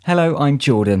Hello, I'm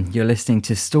Jordan. You're listening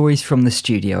to Stories from the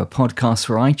Studio, a podcast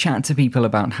where I chat to people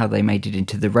about how they made it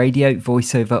into the radio,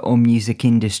 voiceover or music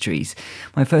industries.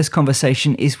 My first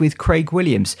conversation is with Craig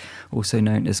Williams, also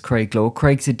known as Craig Law.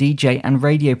 Craig's a DJ and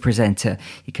radio presenter.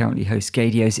 He currently hosts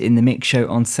Gaydio's In The Mix show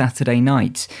on Saturday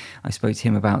nights. I spoke to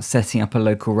him about setting up a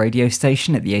local radio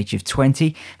station at the age of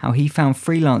 20, how he found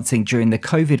freelancing during the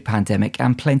COVID pandemic,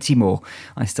 and plenty more.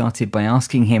 I started by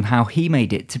asking him how he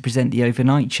made it to present the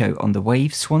overnight show on the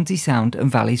Waves, Swansea Sound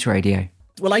and Valleys Radio.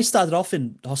 Well, I started off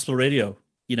in hospital radio,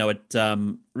 at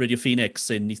Radio Phoenix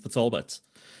in Ysbyty Talbot.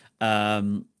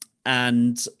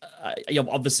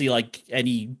 Obviously, like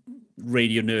any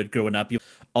radio nerd growing up, you're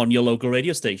on your local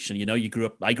radio station. I grew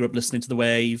up listening to the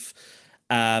Wave.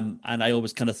 And I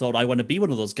always kind of thought I want to be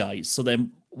one of those guys. So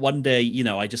then one day,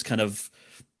 I just kind of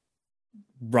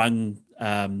rang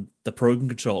the program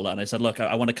controller and I said, look,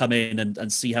 I want to come in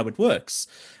and see how it works.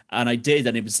 And I did.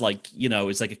 And it was like,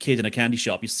 it's like a kid in a candy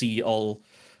shop. You see all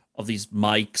of these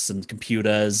mics and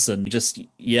computers and that's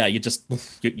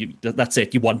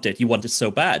it. You want it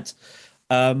so bad.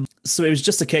 So it was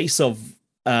just a case of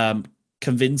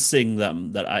convincing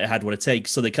them that I had what it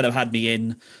takes. So they kind of had me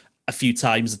in a few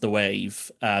times at the Wave.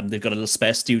 They've got a little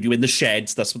spare studio in the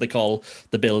sheds. That's what they call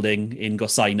the building in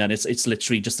Gosaina. And it's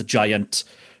literally just a giant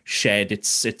shed.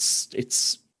 It's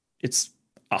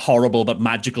a horrible but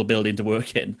magical building to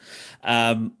work in.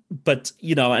 And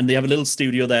they have a little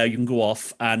studio there. You can go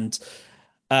off and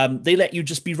they let you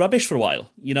just be rubbish for a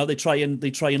while. They try and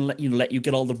let you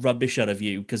get all the rubbish out of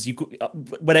you, because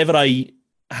whenever I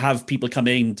have people come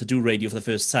in to do radio for the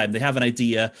first time, they have an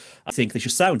idea I think they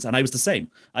should sound, and I was the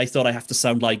same. I thought I have to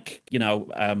sound like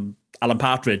Alan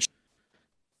Partridge,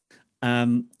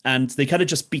 and they kind of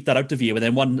just beat that out of you. And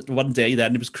then one day,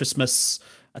 then it was Christmas.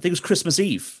 I think it was Christmas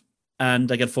Eve, and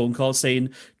I get a phone call saying,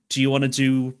 "Do you want to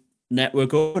do network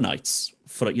overnights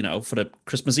for the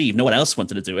Christmas Eve?" No one else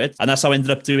wanted to do it, and that's how I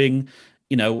ended up doing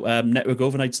network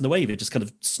overnights in the Wave. It just kind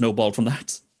of snowballed from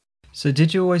that. So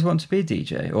did you always want to be a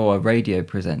DJ or a radio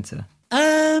presenter?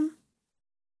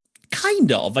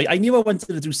 Kind of. I knew I wanted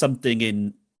to do something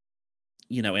in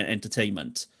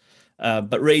entertainment.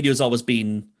 But radio's always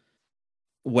been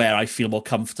where I feel more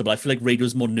comfortable. I feel like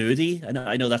radio's more nerdy. And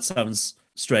I know that sounds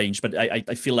strange, but I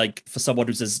feel like for someone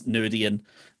who's as nerdy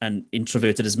and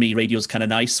introverted as me, radio's kind of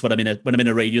nice. When I'm in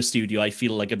a radio studio, I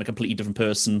feel like I'm a completely different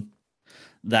person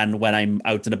than when I'm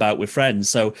out and about with friends.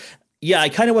 So yeah, I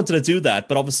kind of wanted to do that,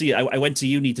 but obviously I went to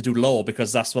uni to do law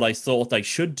because that's what I thought I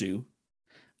should do.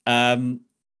 And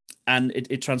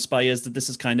it transpires that this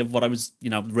is kind of what I was,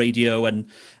 radio and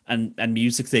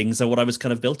music things are what I was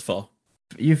kind of built for.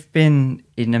 You've been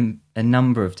in a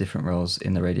number of different roles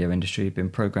in the radio industry. You've been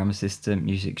program assistant,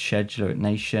 music scheduler at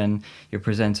Nation. You're a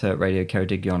presenter at Radio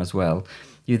Ceredigion as well.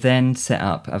 You then set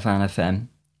up Avan FM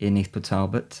in Ysbyty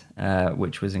Talbot,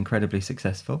 which was incredibly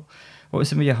successful. What were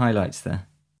some of your highlights there?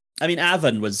 I mean,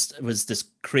 Avan was this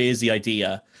crazy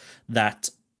idea that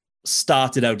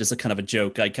started out as a kind of a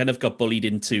joke. I kind of got bullied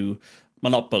into,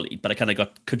 well, not bullied, but I kind of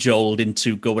got cajoled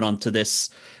into going on to this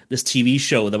TV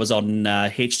show that was on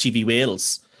HTV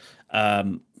Wales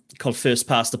called First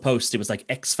Past the Post. It was like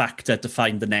X Factor to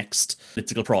find the next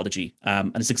political prodigy.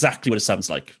 And it's exactly what it sounds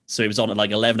like. So it was on at like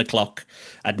 11 o'clock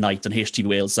at night on HTV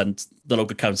Wales, and the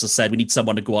local council said, we need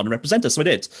someone to go on and represent us. So I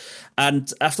did.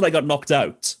 And after I got knocked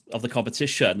out of the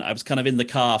competition, I was kind of in the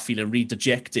car feeling really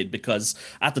dejected because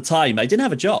at the time I didn't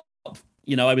have a job.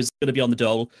 I was going to be on the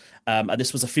dole. And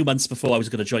this was a few months before I was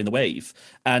going to join the Wave.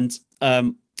 And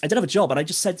I didn't have a job, and I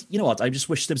just said, you know what, I just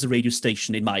wish there was a radio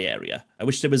station in my area. I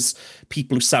wish there was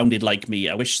people who sounded like me.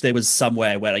 I wish there was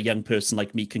somewhere where a young person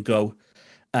like me can go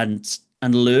and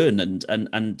learn and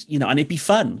it'd be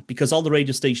fun, because all the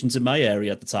radio stations in my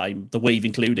area at the time, the Wave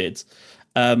included,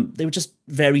 they were just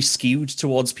very skewed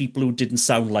towards people who didn't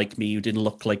sound like me, who didn't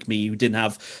look like me, who didn't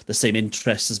have the same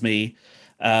interests as me.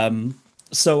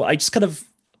 So I kind of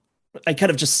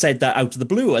just said that out of the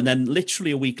blue, and then literally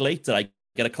a week later, I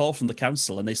get a call from the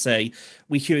council and they say,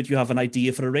 we heard you have an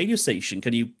idea for a radio station.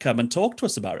 Can you come and talk to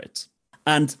us about it?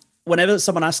 And whenever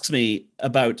someone asks me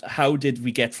about how did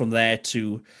we get from there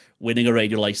to winning a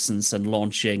radio license and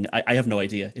launching, I have no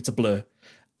idea. It's a blur.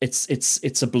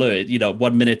 It's a blur.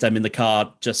 1 minute I'm in the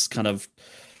car just kind of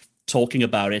talking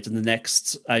about it, and the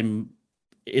next I'm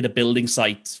in a building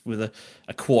site with a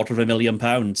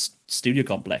 £250,000 studio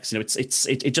complex.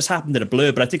 It just happened in a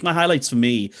blur. But I think my highlights for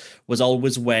me was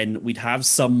always when we'd have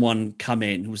someone come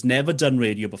in who's never done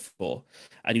radio before,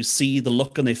 and you see the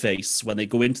look on their face when they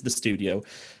go into the studio,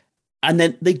 and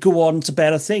then they go on to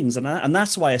better things. And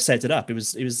that's why I set it up. It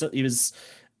was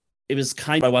it was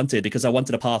kind of what I wanted, because I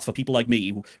wanted a path for people like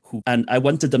me and I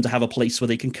wanted them to have a place where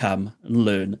they can come and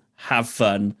learn, have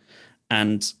fun,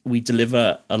 and we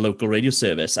deliver a local radio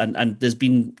service. And there's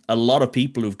been a lot of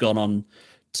people who've gone on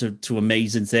to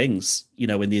amazing things,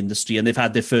 in the industry, and they've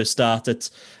had their first start at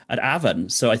Avon.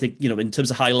 So I think, in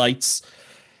terms of highlights,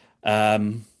 I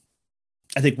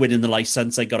think winning the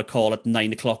license, I got a call at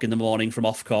 9 o'clock in the morning from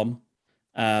Ofcom.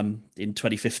 In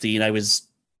 2015, I was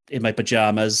in my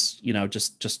pajamas,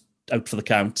 just out for the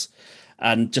count,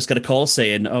 and just got a call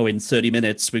saying, "Oh, in 30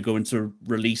 minutes, we're going to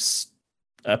release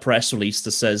a press release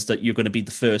that says that you're going to be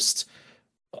the first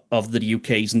of the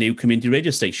UK's new community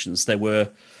radio stations."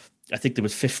 I think there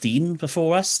was 15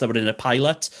 before us that were in a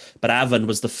pilot, but Avon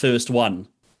was the first one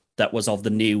that was of the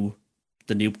new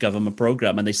government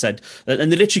program. And they said,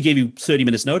 and they literally gave you 30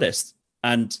 minutes notice,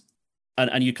 and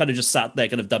you kind of just sat there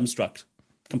kind of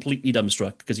completely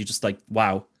dumbstruck, because you're just like,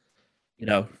 wow,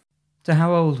 So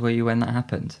how old were you when that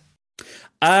happened?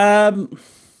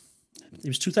 It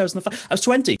was 2005. I was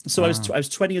 20, so wow. I was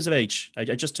 20 years of age. I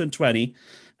just turned 20,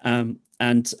 and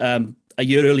a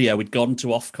year earlier we'd gone to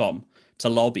Ofcom to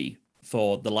lobby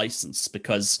for the license,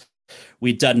 because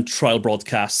we'd done trial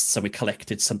broadcasts and we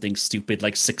collected something stupid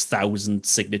like 6,000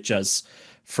 signatures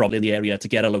from in the area to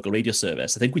get a local radio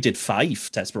service. I think we did 5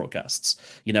 test broadcasts.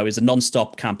 It was a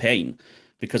non-stop campaign,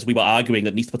 because we were arguing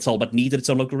that Neath Talbot needed its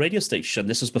own local radio station.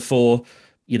 This was before,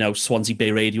 Swansea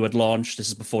Bay Radio had launched. This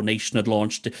is before Nation had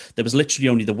launched. There was literally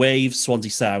only the Waves,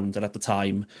 Swansea Sound, and at the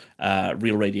time,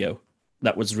 Real Radio.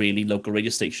 That was really local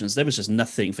radio stations. There was just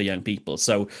nothing for young people.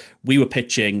 So we were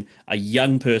pitching a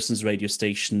young person's radio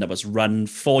station that was run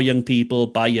for young people,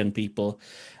 by young people.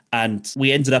 And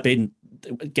we ended up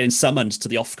getting summoned to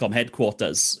the Ofcom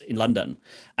headquarters in London.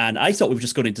 And I thought we were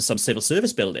just going into some civil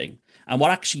service building. And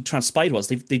what actually transpired was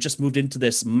they just moved into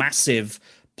this massive,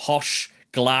 posh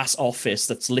glass office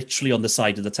that's literally on the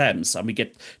side of the Thames. And we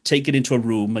get taken into a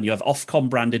room, and you have Ofcom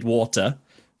branded water,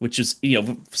 which is,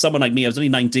 for someone like me, I was only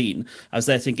 19. I was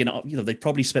there thinking, they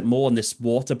probably spent more on this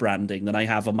water branding than I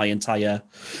have on my entire,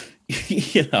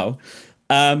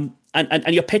 and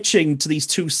you're pitching to these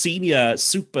 2 senior,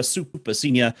 super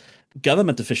senior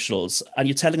government officials, and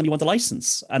you're telling them you want a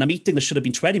license. And a meeting that should have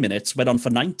been 20 minutes went on for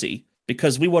 90,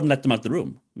 because we wouldn't let them out of the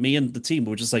room. Me and the team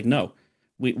were just like, no,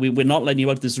 we're not letting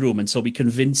you out of this room until we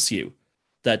convince you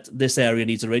that this area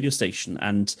needs a radio station.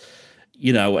 And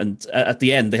and at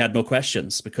the end, they had no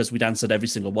questions, because we'd answered every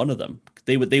single one of them.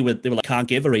 They were like, can't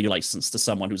give a radio license to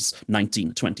someone who's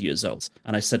 19, 20 years old.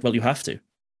 And I said, well, you have to,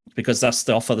 because that's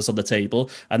the offer that's on the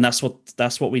table, and that's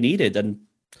what we needed. And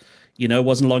it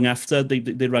wasn't long after they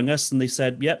rang us and they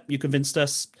said, yep, you convinced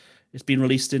us. It's been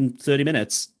released in 30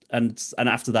 minutes. And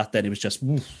after that, then it was just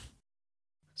woof.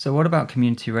 So what about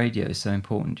community radio is so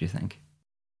important, do you think?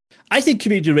 I think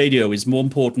community radio is more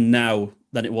important now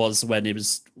than it was when it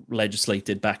was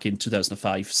legislated back in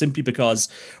 2005, simply because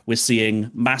we're seeing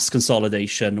mass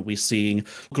consolidation, we're seeing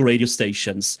local radio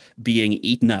stations being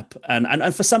eaten up.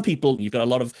 And for some people, you've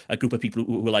got a group of people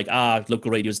who are like,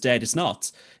 local radio is dead. It's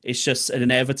not. It's just an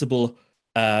inevitable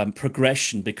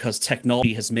progression, because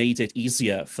technology has made it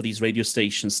easier for these radio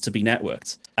stations to be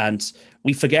networked. And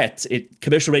we forget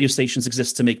commercial radio stations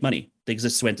exist to make money. They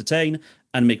exist to entertain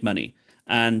and make money.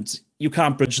 And you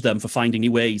can't bridge them for finding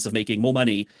new ways of making more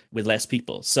money with less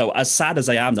people. So as sad as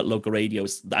I am that local radio,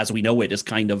 as we know it, is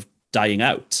kind of dying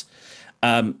out,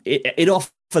 it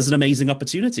offers an amazing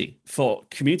opportunity for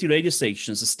community radio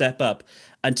stations to step up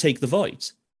and take the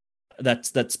void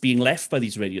that's being left by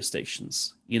these radio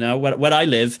stations. Where I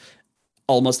live,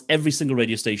 almost every single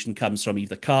radio station comes from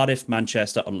either Cardiff,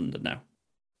 Manchester, or London now.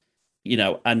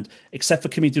 And except for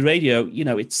community radio,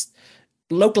 it's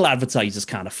local advertisers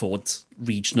can't afford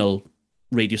regional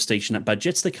radio station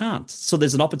budgets. They can't. So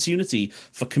there's an opportunity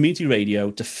for community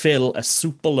radio to fill a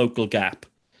super local gap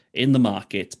in the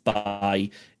market by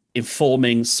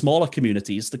informing smaller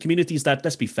communities, the communities that,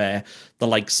 let's be fair, the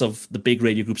likes of the big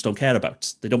radio groups don't care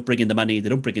about. They don't bring in the money. They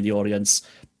don't bring in the audience.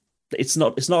 It's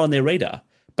not on their radar.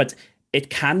 But it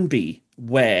can be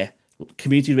where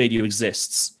community radio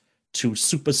exists to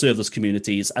super serve those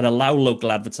communities and allow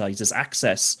local advertisers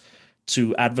access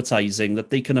to advertising that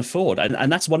they can afford.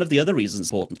 And that's one of the other reasons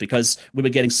it's important, because we were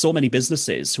getting so many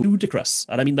businesses who ludicrous.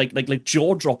 And I mean, like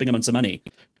jaw-dropping amounts of money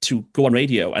to go on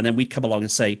radio, and then we'd come along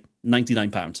and say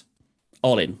 £99,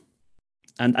 all in.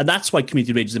 And that's why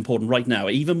community radio is important right now,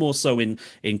 even more so in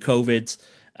COVID.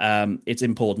 It's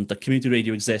important that community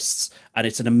radio exists, and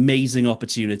it's an amazing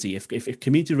opportunity. If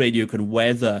community radio can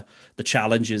weather the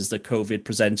challenges that COVID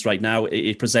presents right now,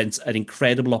 it presents an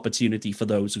incredible opportunity for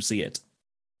those who see it.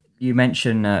 You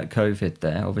mentioned COVID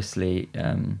there. Obviously,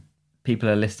 people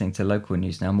are listening to local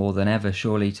news now more than ever,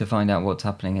 surely, to find out what's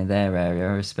happening in their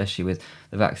area, especially with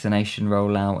the vaccination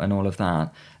rollout and all of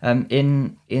that.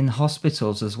 In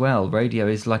hospitals as well, radio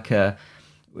is like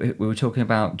we were talking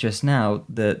about just now,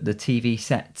 the TV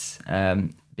sets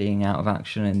being out of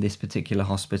action in this particular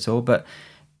hospital, but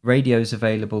radio's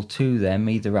available to them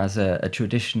either as a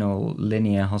traditional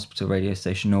linear hospital radio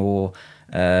station or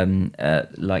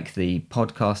like the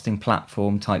podcasting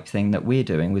platform type thing that we're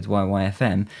doing with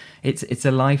YYFM. It's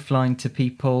a lifeline to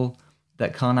people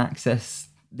that can't access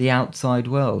the outside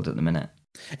world at the minute.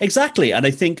 Exactly. And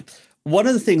I think one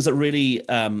of the things that really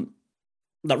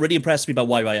impressed me about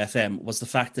YYFM was the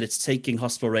fact that it's taking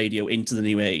hospital radio into the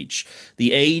new age.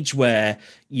 The age where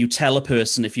you tell a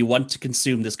person, if you want to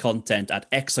consume this content at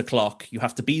X o'clock, you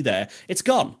have to be there. It's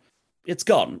gone. It's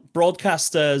gone.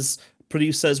 Broadcasters,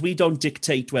 producers, we don't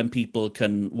dictate when people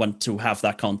can want to have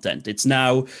that content. It's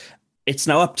now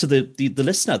up to the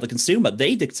listener, the consumer.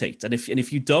 They dictate. And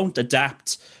if you don't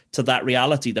adapt to that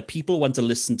reality, that people want to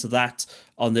listen to that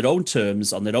on their own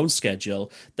terms, on their own schedule,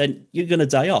 then you're going to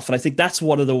die off. And I think that's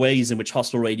one of the ways in which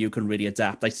hospital radio can really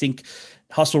adapt. I think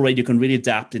hospital radio can really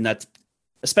adapt in that,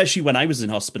 especially when I was in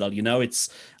hospital,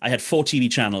 I had 4 TV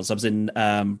channels. I was in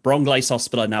Bronglais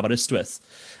Hospital in Aberystwyth,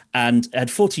 and I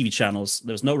had 4 TV channels.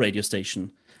 There was no radio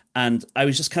station. And I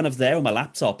was just kind of there on my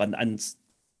laptop, and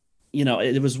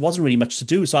it wasn't really much to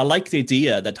do. So I like the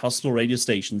idea that hospital radio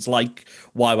stations like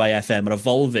YYFM are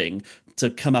evolving to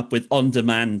come up with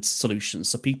on-demand solutions.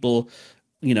 So people,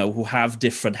 who have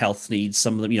different health needs,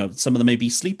 some of them may be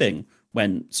sleeping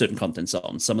when certain content's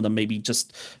on. Some of them may be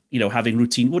just, having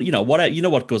routine,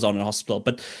 what goes on in a hospital.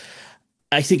 But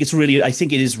I think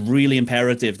it is really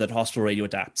imperative that hospital radio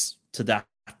adapts to that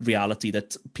reality,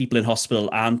 that people in hospital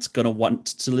aren't going to want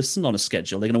to listen on a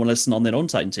schedule. They're going to want to listen on their own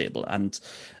timetable. And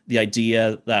the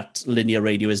idea that linear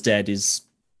radio is dead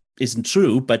isn't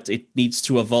true, but it needs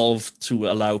to evolve to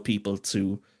allow people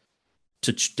to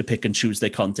pick and choose their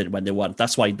content when they want.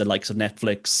 That's why the likes of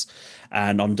Netflix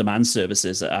and on-demand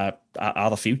services are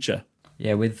the future.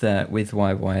 Yeah, with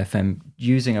YYFM,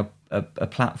 using a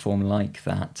platform like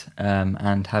that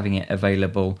and having it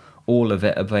available, all of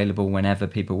it available whenever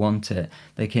people want it.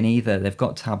 They've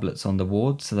got tablets on the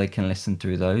ward, so they can listen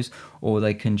through those, or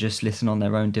they can just listen on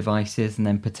their own devices, and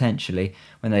then potentially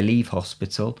when they leave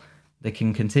hospital, they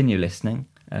can continue listening,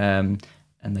 and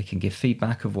they can give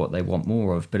feedback of what they want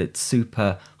more of, but it's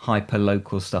super hyper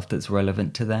local stuff that's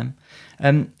relevant to them.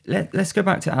 Let's go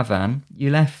back to Avan.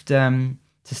 You left to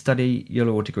study your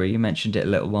law degree. You mentioned it a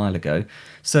little while ago.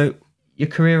 So your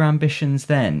career ambitions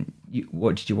then,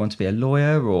 what did you want to be, a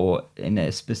lawyer or in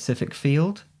a specific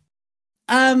field?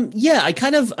 Yeah,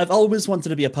 I've always wanted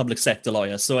to be a public sector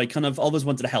lawyer. So I kind of always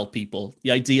wanted to help people.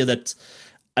 The idea that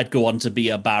I'd go on to be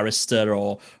a barrister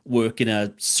or work in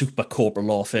a super corporate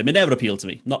law firm, it never appealed to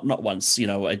me. Not once.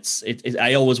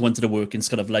 I always wanted to work in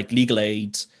kind of like legal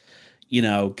aid,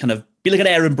 kind of be like an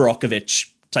Erin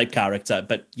Brockovich type character,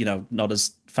 but not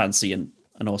as fancy and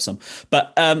awesome.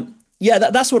 But yeah,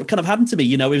 that's what kind of happened to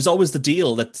me. It was always the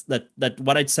deal that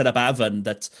when I'd set up Avon,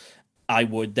 that I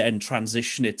would then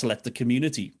transition it to let the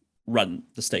community run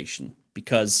the station,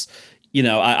 because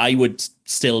I would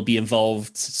still be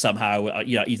involved somehow,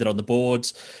 either on the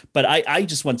board. But I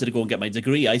just wanted to go and get my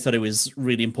degree. I thought it was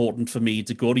really important for me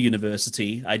to go to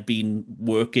university. I'd been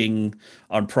working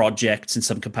on projects in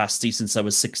some capacity since I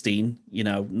was 16,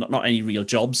 not any real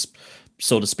jobs,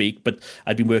 so to speak, but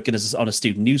I'd been working on a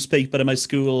student newspaper in my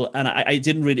school. And I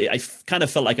kind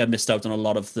of felt like I missed out on a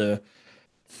lot of the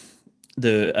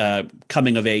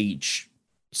coming of age.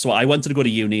 So I wanted to go to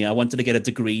uni. I wanted to get a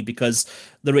degree because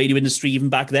the radio industry even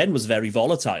back then was very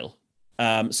volatile.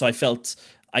 So I felt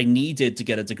I needed to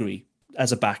get a degree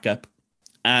as a backup.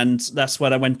 And that's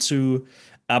when I went to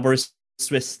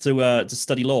Aberystwyth to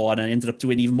study law, and I ended up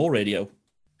doing even more radio.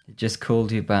 It just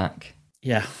called you back.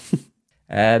 Yeah.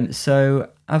 So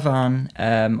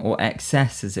Avan, or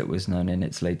XS as it was known in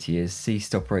its later years,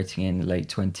 ceased operating in late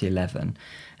 2011.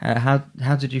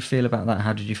 How did you feel about that?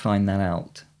 How did you find that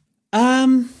out?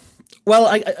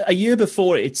 Well, a year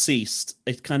before it ceased,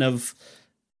 it kind of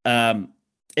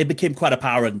it became quite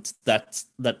apparent that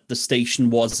the station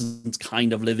wasn't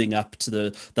kind of living up to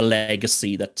the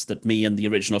legacy that me and the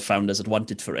original founders had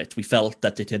wanted for it. We felt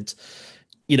that it had,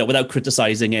 without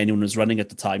criticizing anyone who was running at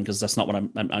the time, because that's not what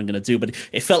I'm going to do, but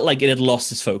it felt like it had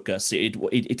lost its focus.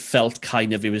 It felt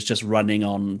kind of, it was just running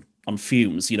on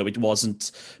fumes. It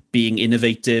wasn't being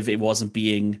innovative. It wasn't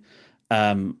being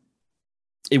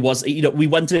it was, we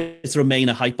wanted it to remain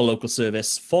a hyper-local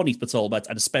service for Neath Talbot,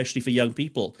 and especially for young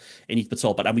people in Neath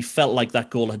Talbot, and we felt like that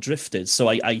goal had drifted.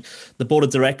 So the board of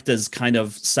directors kind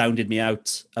of sounded me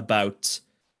out about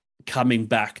coming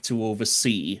back to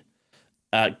oversee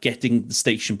getting the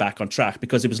station back on track,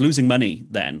 because it was losing money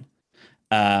then,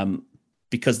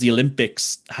 because the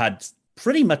Olympics had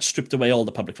pretty much stripped away all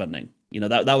the public funding.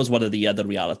 That was one of the other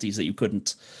realities that you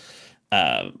couldn't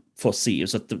foresee,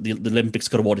 is that the Olympics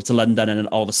got awarded to London, and then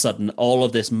all of a sudden all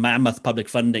of this mammoth public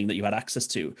funding that you had access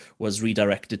to was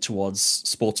redirected towards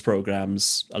sports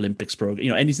programs, Olympics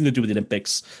program, anything to do with the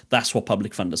Olympics. That's what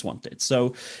public funders wanted.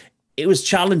 So it was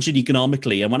challenging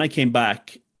economically. And when I came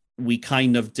back, we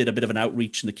kind of did a bit of an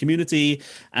outreach in the community,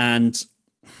 and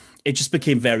it just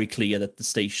became very clear that the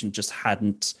station just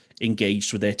hadn't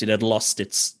engaged with it. It had lost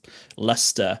its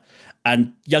luster,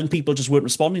 and young people just weren't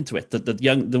responding to it.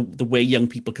 The way young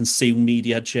people consume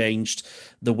media had changed,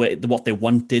 what they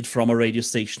wanted from a radio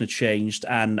station had changed,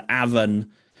 and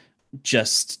Avon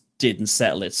just didn't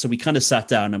settle it. So we kind of sat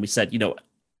down and we said, Avon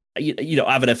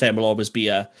FM will always be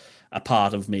a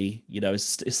part of me.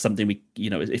 It's something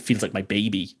it feels like my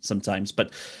baby sometimes,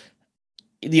 but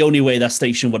the only way that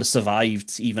station would have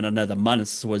survived even another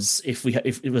month was if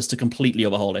it was to completely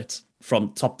overhaul it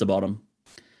from top to bottom.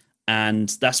 And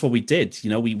that's what we did.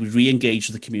 We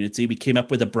re-engaged with the community. We came up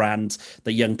with a brand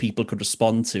that young people could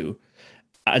respond to,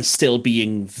 and still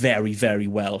being very, very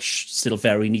Welsh, still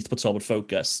very Neath Talbot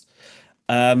focused.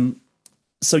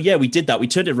 So yeah, we did that. We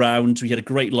turned it around. We had a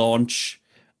great launch.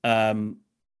 And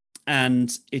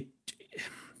it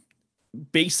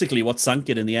basically, what sunk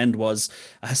it in the end was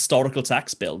a historical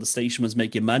tax bill. The station was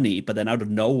making money, but then out of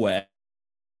nowhere,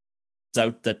 it's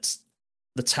out that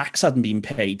the tax hadn't been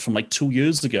paid from like 2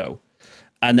 years ago.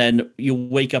 And then you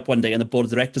wake up one day and the board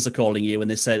of directors are calling you and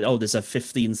they said, oh, there's a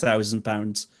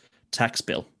 £15,000 tax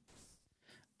bill.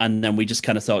 And then we just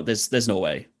kind of thought, there's no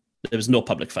way. There was no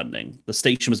public funding. The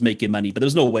station was making money, but there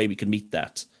was no way we could meet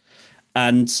that.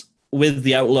 And with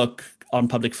the outlook on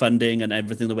public funding and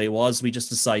everything the way it was, we just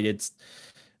decided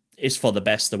it's for the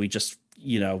best that we just,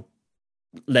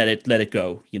 let it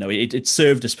go. It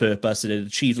served its purpose and it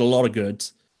achieved a lot of good.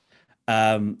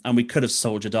 And we could have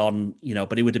soldiered on,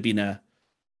 but it would have been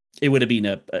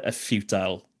a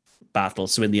futile battle.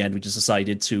 So in the end, we just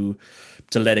decided to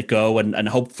let it go, and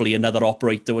hopefully another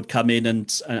operator would come in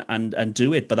and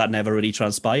do it. But that never really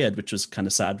transpired, which was kind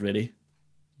of sad, really.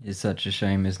 It's such a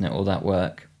shame, isn't it? All that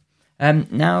work.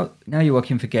 Now you're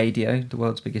working for Gaydio, the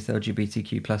world's biggest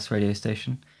LGBTQ plus radio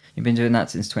station. You've been doing that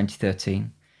since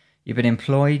 2013. You've been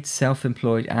employed,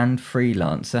 self-employed, and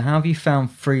freelance. So how have you found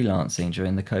freelancing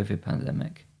during the COVID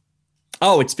pandemic?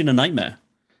 Oh, it's been a nightmare.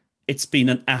 It's been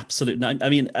an absolute nightmare. I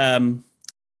mean,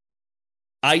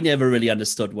 I never really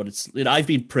understood what it's... I've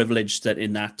been privileged that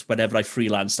in that whenever I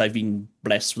freelanced, I've been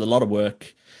blessed with a lot of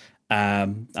work.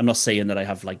 I'm not saying that I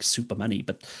have like super money,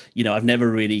 but, I've never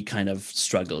really kind of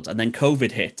struggled. And then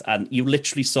COVID hit and you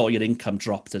literally saw your income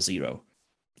drop to zero.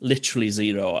 Literally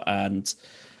zero. And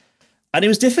it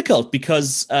was difficult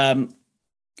because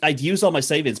I'd used all my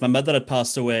savings. My mother had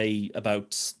passed away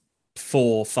about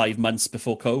 4 or 5 months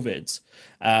before COVID.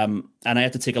 And I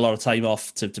had to take a lot of time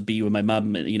off to be with my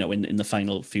mum, in the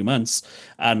final few months.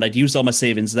 And I'd used all my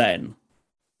savings then.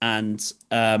 And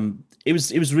it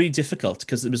was really difficult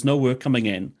because there was no work coming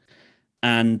in.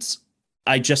 And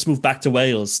I just moved back to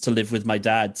Wales to live with my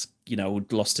dad,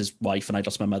 who'd lost his wife and I'd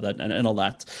lost my mother and all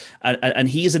that. And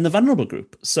he is in the vulnerable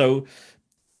group. So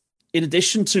in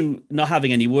addition to not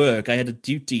having any work, I had a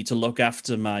duty to look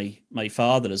after my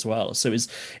father as well. So it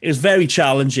was very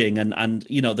challenging, and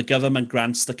the government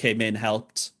grants that came in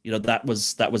helped. That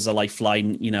was a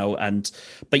lifeline.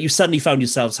 But you suddenly found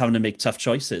yourselves having to make tough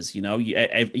choices.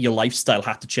 Your lifestyle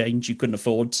had to change. You couldn't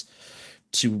afford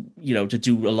to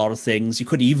do a lot of things. You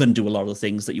couldn't even do a lot of the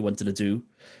things that you wanted to do.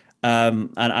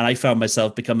 And I found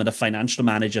myself becoming a financial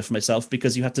manager for myself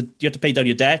because you had to pay down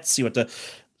your debts. You had to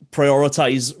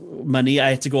prioritize money. I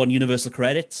had to go on universal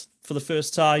credit for the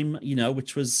first time,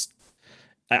 which was,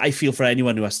 I feel for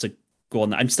anyone who has to go on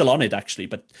that. I'm still on it actually,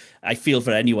 but I feel for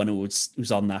anyone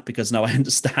who's on that, because now I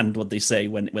understand what they say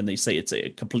when they say it's a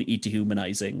completely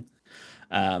dehumanizing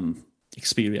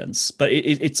experience. But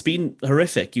it's been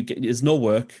horrific. There's no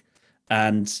work,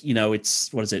 and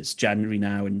it's January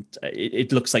now, and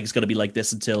it looks like it's going to be like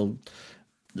this until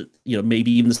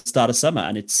maybe even the start of summer,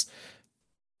 and it's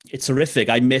horrific.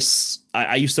 I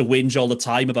used to whinge all the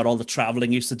time about all the traveling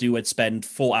I used to do. I'd spend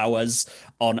 4 hours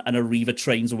on an Arriva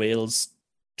Trains Wales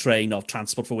train, or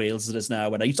Transport for Wales as it is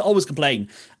now. And I used to always complain.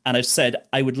 And I've said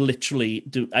I will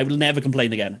never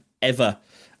complain again, ever,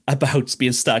 about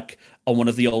being stuck on one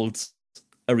of the old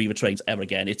Arriva trains ever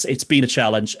again. It's been a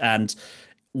challenge, and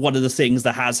one of the things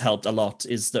that has helped a lot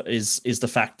is the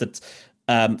fact that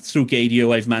through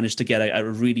Gaydio, I've managed to get a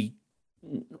really,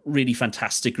 really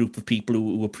fantastic group of people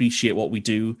who appreciate what we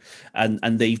do, and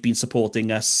they've been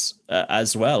supporting us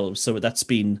as well. So that's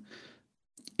been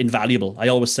invaluable. I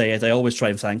always say it. I always try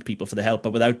and thank people for the help,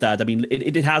 but without that, I mean,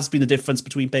 it has been the difference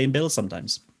between paying bills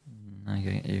sometimes. I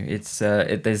get you. It's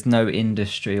there's no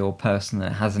industry or person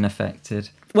that hasn't affected.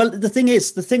 Well, the thing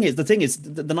is, the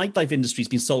nightlife industry's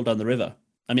been sold down the river.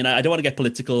 I mean, I don't want to get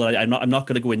political. I'm not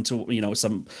going to go into, you know,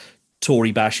 some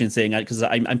Tory bashing thing, because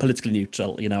I'm politically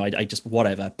neutral. You know, I just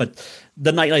whatever. But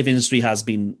the nightlife industry has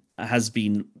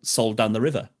been sold down the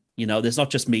river. You know, there's not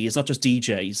just me. It's not just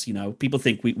DJs. You know, people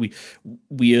think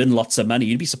we earn lots of money.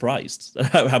 You'd be surprised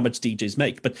how much DJs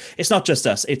make. But it's not just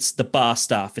us. It's the bar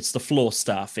staff. It's the floor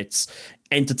staff. It's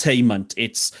entertainment.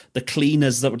 It's the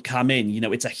cleaners that would come in. You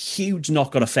know, it's a huge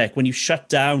knock-on effect when you shut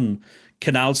down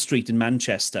Canal Street in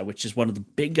Manchester, which is one of the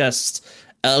biggest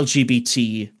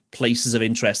LGBT places of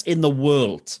interest in the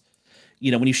world.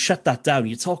 You know, when you shut that down,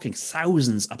 you're talking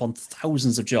thousands upon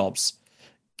thousands of jobs,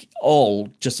 all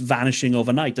just vanishing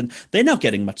overnight, and they're not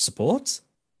getting much support.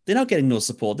 They're not getting no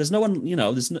support. There's no one, you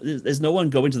know, there's no one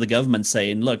going to the government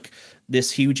saying, look,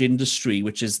 this huge industry,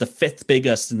 which is the 5th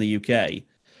biggest in the UK,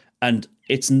 and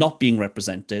it's not being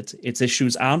represented. Its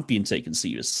issues aren't being taken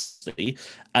seriously,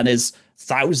 and there's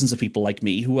thousands of people like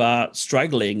me who are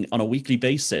struggling on a weekly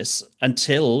basis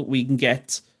until we can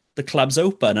get the clubs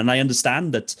open. And I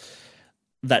understand that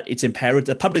it's imperative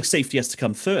that public safety has to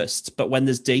come first. But when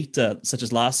there's data such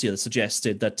as last year that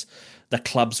suggested that the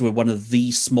clubs were one of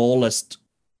the smallest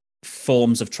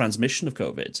forms of transmission of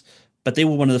COVID, but they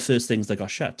were one of the first things that got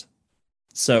shut.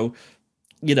 So,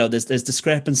 you know, there's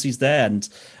discrepancies there. And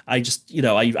I just, you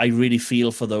know, I really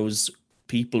feel for those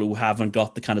people who haven't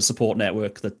got the kind of support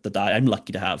network that I'm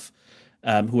lucky to have,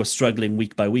 who are struggling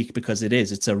week by week, because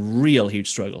it's a real huge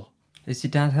struggle. Has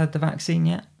your dad had the vaccine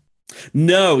yet?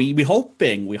 No, we're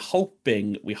hoping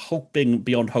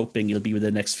beyond hoping he'll be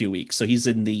within the next few weeks. So he's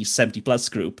in the 70 plus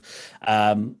group.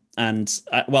 I'll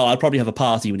probably have a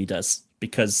party when he does,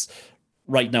 because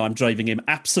right now I'm driving him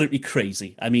absolutely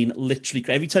crazy. I mean, literally,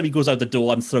 every time he goes out the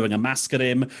door, I'm throwing a mask at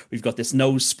him. We've got this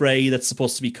nose spray that's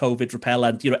supposed to be COVID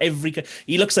repellent. You know,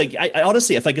 he looks like, I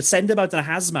honestly, if I could send him out in a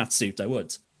hazmat suit, I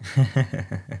would.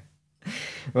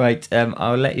 Right,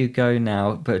 I'll let you go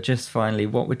now, but just finally,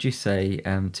 what would you say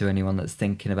to anyone that's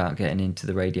thinking about getting into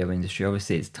the radio industry?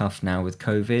 Obviously, it's tough now with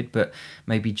COVID, but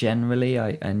maybe generally,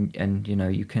 and you know,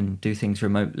 you can do things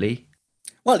remotely.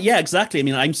 Well, yeah, exactly. I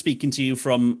mean, I'm speaking to you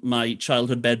from my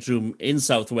childhood bedroom in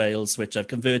South Wales, which I've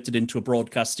converted into a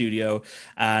broadcast studio.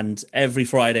 And every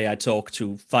Friday I talk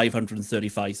to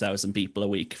 535,000 people a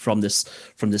week from this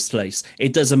place.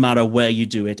 It doesn't matter where you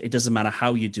do it. It doesn't matter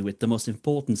how you do it. The most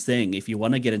important thing, if you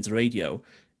want to get into radio,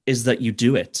 is that you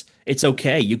do it. It's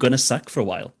okay. You're going to suck for a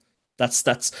while. That's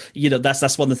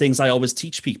one of the things I always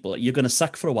teach people. You're going to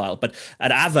suck for a while. But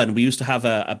at Avon, we used to have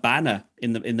a banner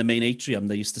in the main atrium.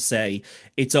 They used to say,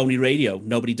 "It's only radio.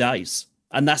 Nobody dies."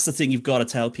 And that's the thing you've got to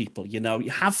tell people. You know,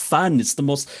 have fun. It's the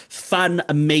most fun,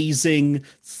 amazing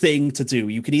thing to do.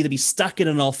 You can either be stuck in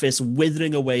an office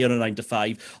withering away on a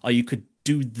 9-to-5, or you could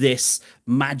do this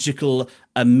magical,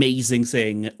 amazing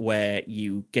thing where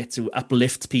you get to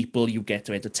uplift people, you get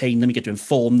to entertain them, you get to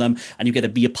inform them, and you get to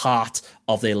be a part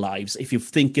of their lives. If you're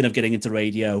thinking of getting into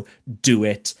radio, do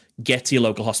it. Get to your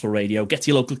local hospital radio, get to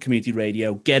your local community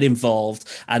radio, get involved.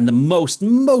 And the most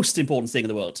important thing in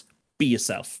the world, be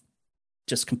yourself.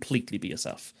 Just completely be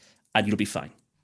yourself, and you'll be fine.